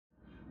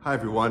Hi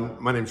everyone,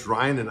 my name's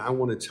Ryan and I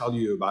want to tell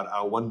you about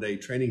our one-day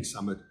training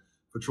summit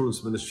for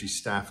children's ministry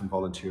staff and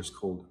volunteers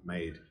called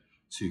Made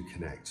to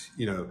Connect.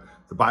 You know,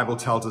 the Bible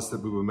tells us that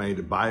we were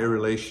made by a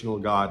relational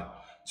God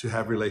to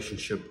have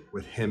relationship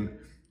with Him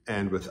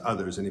and with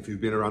others. And if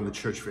you've been around the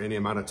church for any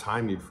amount of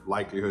time, you've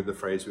likely heard the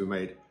phrase, we were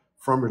made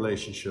from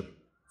relationship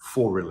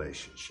for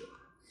relationship.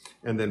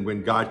 And then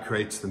when God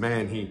creates the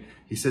man,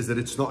 he says that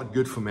it's not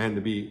good for man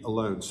to be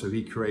alone. So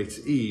He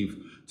creates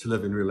Eve to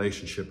live in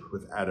relationship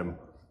with Adam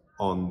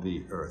on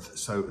the earth.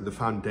 So the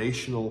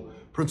foundational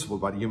principle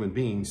about human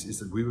beings is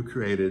that we were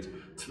created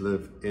to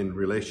live in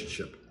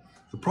relationship.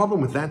 The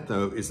problem with that,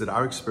 though, is that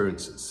our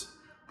experiences,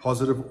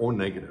 positive or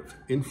negative,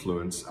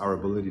 influence our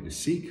ability to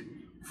seek,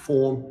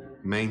 form,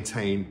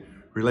 maintain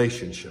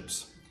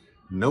relationships.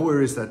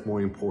 Nowhere is that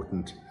more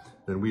important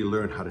than we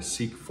learn how to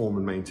seek, form,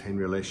 and maintain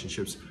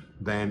relationships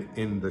than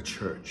in the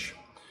church,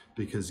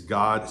 because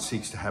God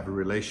seeks to have a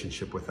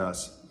relationship with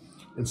us.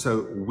 And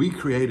so we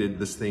created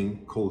this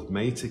thing called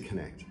Made to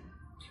Connect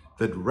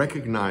that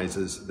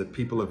recognizes that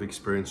people have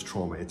experienced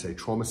trauma. It's a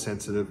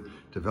trauma-sensitive,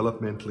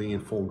 developmentally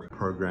informed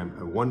program,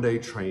 a one-day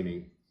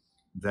training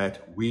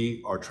that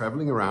we are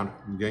traveling around,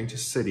 going to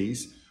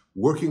cities,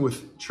 working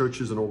with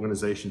churches and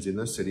organizations in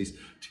those cities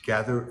to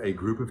gather a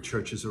group of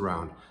churches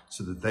around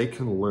so that they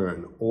can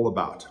learn all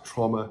about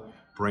trauma,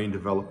 brain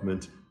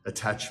development,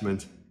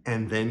 attachment,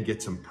 and then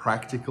get some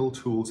practical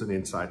tools and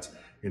insights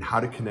in how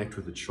to connect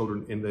with the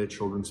children in their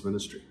children's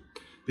ministry.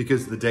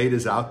 Because the data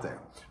is out there.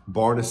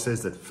 Barna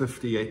says that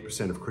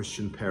 58% of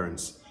Christian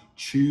parents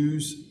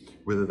choose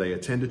whether they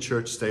attend a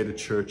church, stay at a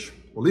church,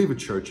 or leave a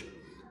church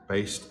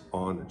based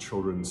on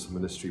children's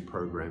ministry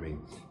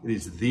programming. It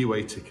is the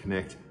way to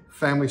connect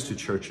families to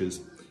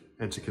churches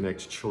and to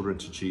connect children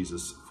to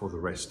Jesus for the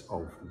rest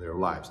of their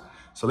lives.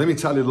 So let me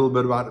tell you a little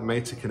bit about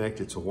Made to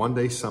Connect. It's a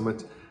one-day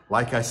summit.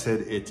 Like I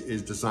said, it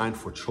is designed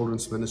for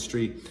children's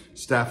ministry,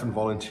 staff and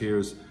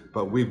volunteers,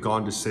 but we've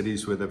gone to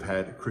cities where they've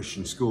had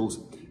Christian schools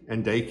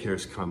and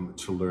daycares come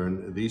to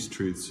learn these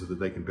truths so that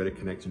they can better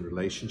connect in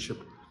relationship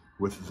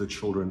with the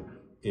children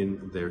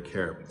in their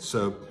care.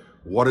 So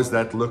what does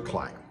that look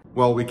like?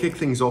 Well, we kick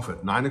things off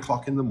at 9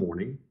 o'clock in the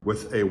morning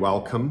with a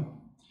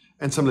welcome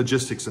and some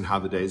logistics on how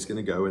the day is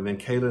going to go. And then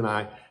Kayla and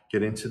I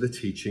get into the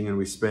teaching and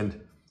we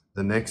spend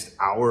the next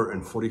hour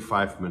and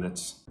 45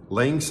 minutes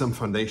laying some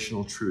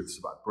foundational truths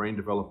about brain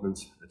development,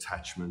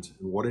 attachment,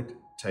 and what it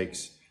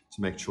takes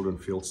to make children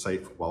feel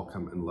safe,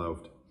 welcome, and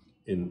loved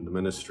in the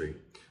ministry.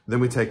 Then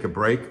we take a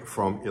break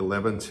from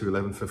 11 to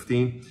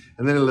 11:15,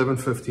 and then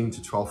 11:15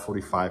 to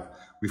 12:45,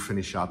 we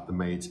finish out the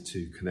Made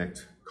to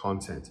Connect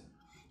content.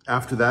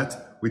 After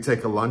that, we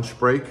take a lunch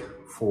break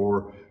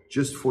for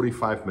just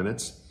 45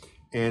 minutes,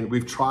 and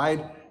we've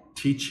tried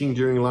teaching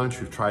during lunch,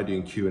 we've tried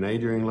doing Q&A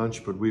during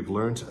lunch, but we've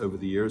learned over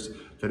the years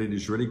that it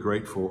is really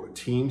great for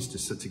teams to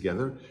sit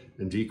together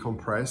and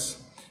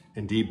decompress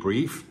and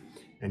debrief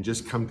and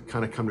just come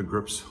to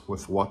grips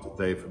with what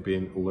they've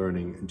been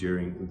learning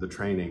during the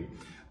training.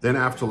 Then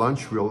after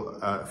lunch, we'll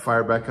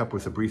fire back up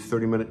with a brief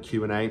 30-minute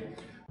Q&A.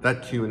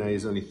 That Q&A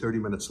is only 30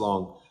 minutes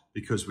long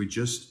because we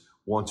just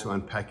want to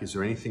unpack, is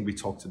there anything we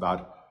talked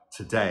about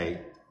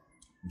today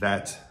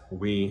that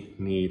we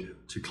need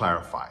to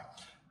clarify?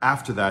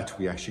 After that,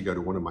 we actually go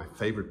to one of my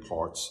favorite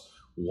parts.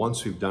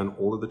 Once we've done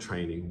all of the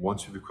training,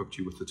 once we've equipped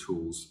you with the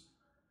tools,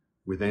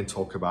 we then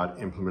talk about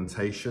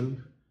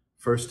implementation,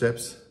 first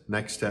steps,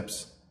 next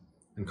steps,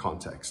 and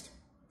context.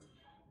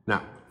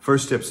 Now,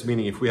 first steps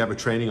meaning if we have a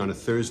training on a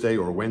Thursday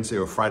or a Wednesday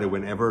or Friday,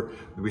 whenever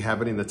we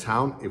have it in the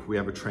town, if we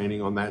have a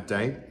training on that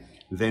day,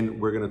 then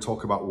we're going to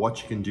talk about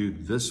what you can do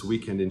this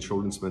weekend in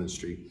children's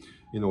ministry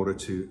in order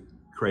to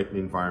create an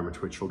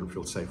environment where children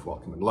feel safe,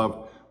 welcome, and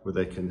loved, where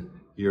they can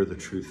hear the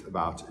truth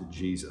about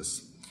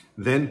Jesus.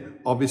 Then,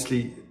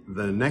 obviously,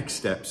 the next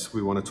steps,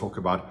 we want to talk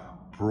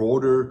about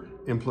broader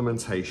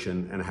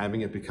implementation and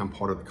having it become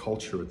part of the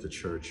culture at the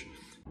church.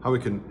 How we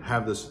can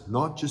have this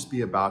not just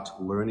be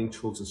about learning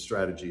tools and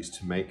strategies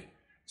to make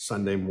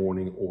Sunday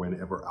morning or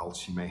whenever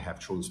else you may have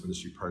children's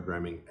ministry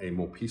programming a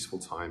more peaceful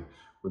time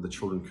where the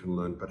children can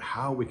learn, but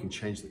how we can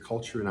change the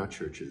culture in our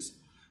churches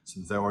so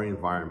that there are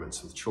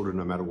environments so the children,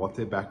 no matter what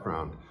their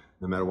background,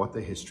 no matter what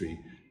their history,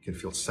 can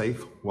feel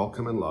safe,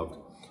 welcome, and loved,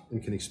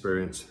 and can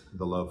experience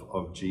the love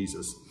of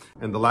Jesus.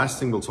 And the last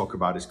thing we'll talk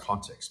about is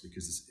context,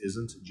 because this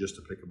isn't just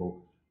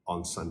applicable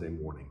on Sunday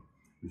morning.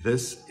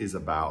 This is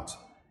about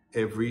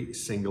every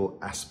single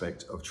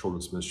aspect of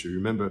children's ministry.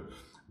 Remember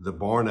the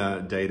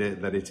Barna data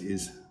that it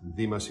is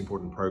the most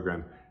important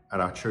program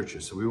at our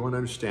churches. So we want to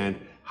understand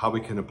how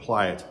we can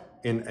apply it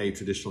in a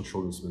traditional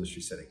children's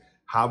ministry setting,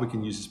 how we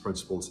can use these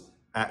principles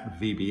at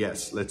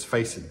VBS. Let's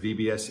face it,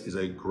 VBS is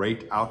a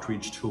great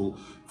outreach tool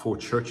for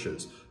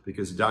churches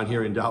because down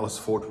here in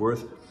Dallas-Fort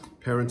Worth,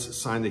 parents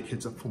sign their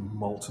kids up for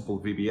multiple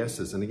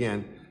VBSs. And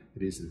again,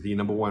 it is the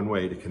number one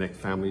way to connect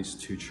families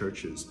to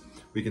churches.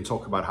 We can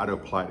talk about how to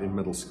apply it in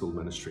middle school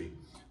ministry,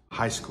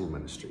 high school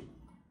ministry,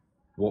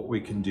 what we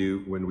can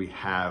do when we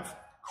have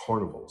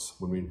carnivals,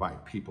 when we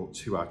invite people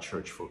to our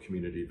church for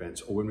community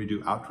events, or when we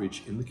do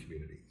outreach in the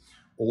community,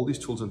 all these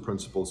tools and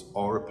principles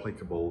are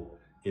applicable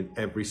in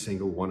every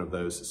single one of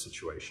those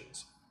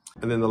situations.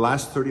 And then the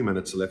last 30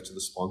 minutes are left to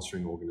the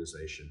sponsoring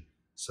organization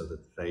so that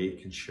they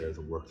can share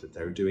the work that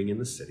they're doing in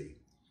the city,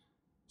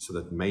 so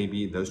that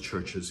maybe those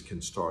churches can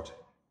start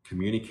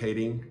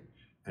communicating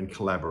and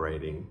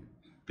collaborating,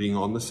 being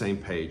on the same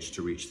page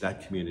to reach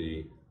that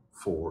community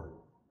for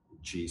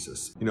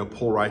Jesus. You know,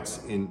 Paul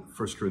writes in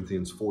 1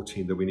 Corinthians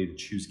 14 that we need to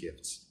choose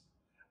gifts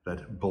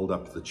that build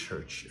up the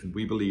church. And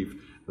we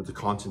believe that the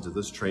content of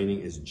this training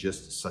is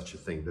just such a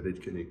thing, that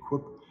it can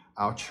equip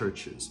our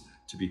churches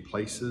to be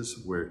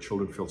places where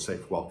children feel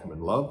safe, welcome,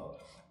 and loved,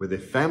 where their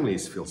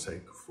families feel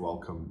safe,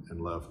 welcome,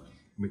 and loved.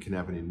 And we can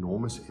have an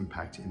enormous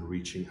impact in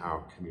reaching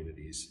our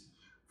communities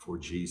for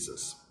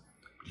Jesus.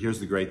 But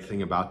here's the great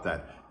thing about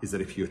that, is that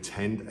if you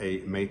attend a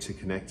Made to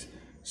Connect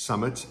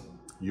summit,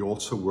 you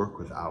also work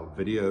with our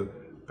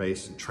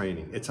video-based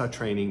training. It's our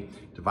training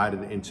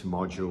divided into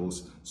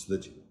modules so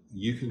that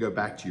you can go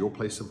back to your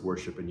place of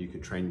worship and you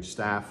can train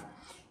staff,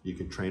 you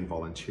can train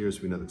volunteers.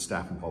 We know that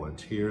staff and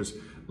volunteers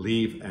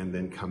leave and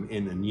then come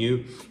in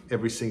anew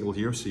every single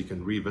year, so you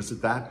can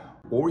revisit that,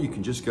 or you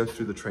can just go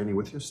through the training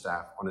with your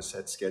staff on a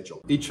set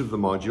schedule. Each of the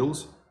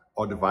modules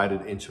are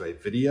divided into a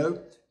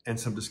video and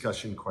some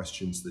discussion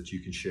questions that you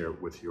can share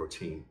with your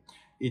team.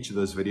 Each of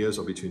those videos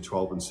are between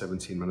 12 and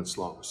 17 minutes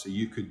long, so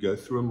you could go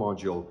through a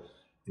module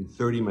in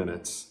 30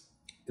 minutes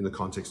in the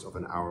context of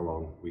an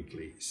hour-long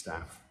weekly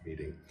staff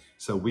meeting.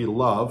 So we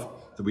love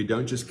that we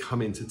don't just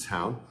come into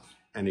town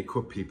and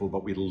equip people,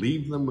 but we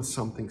leave them with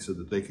something so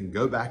that they can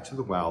go back to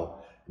the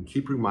well and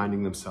keep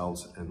reminding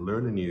themselves and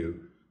learn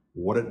anew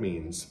what it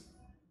means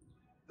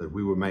that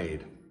we were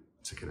made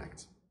to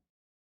connect.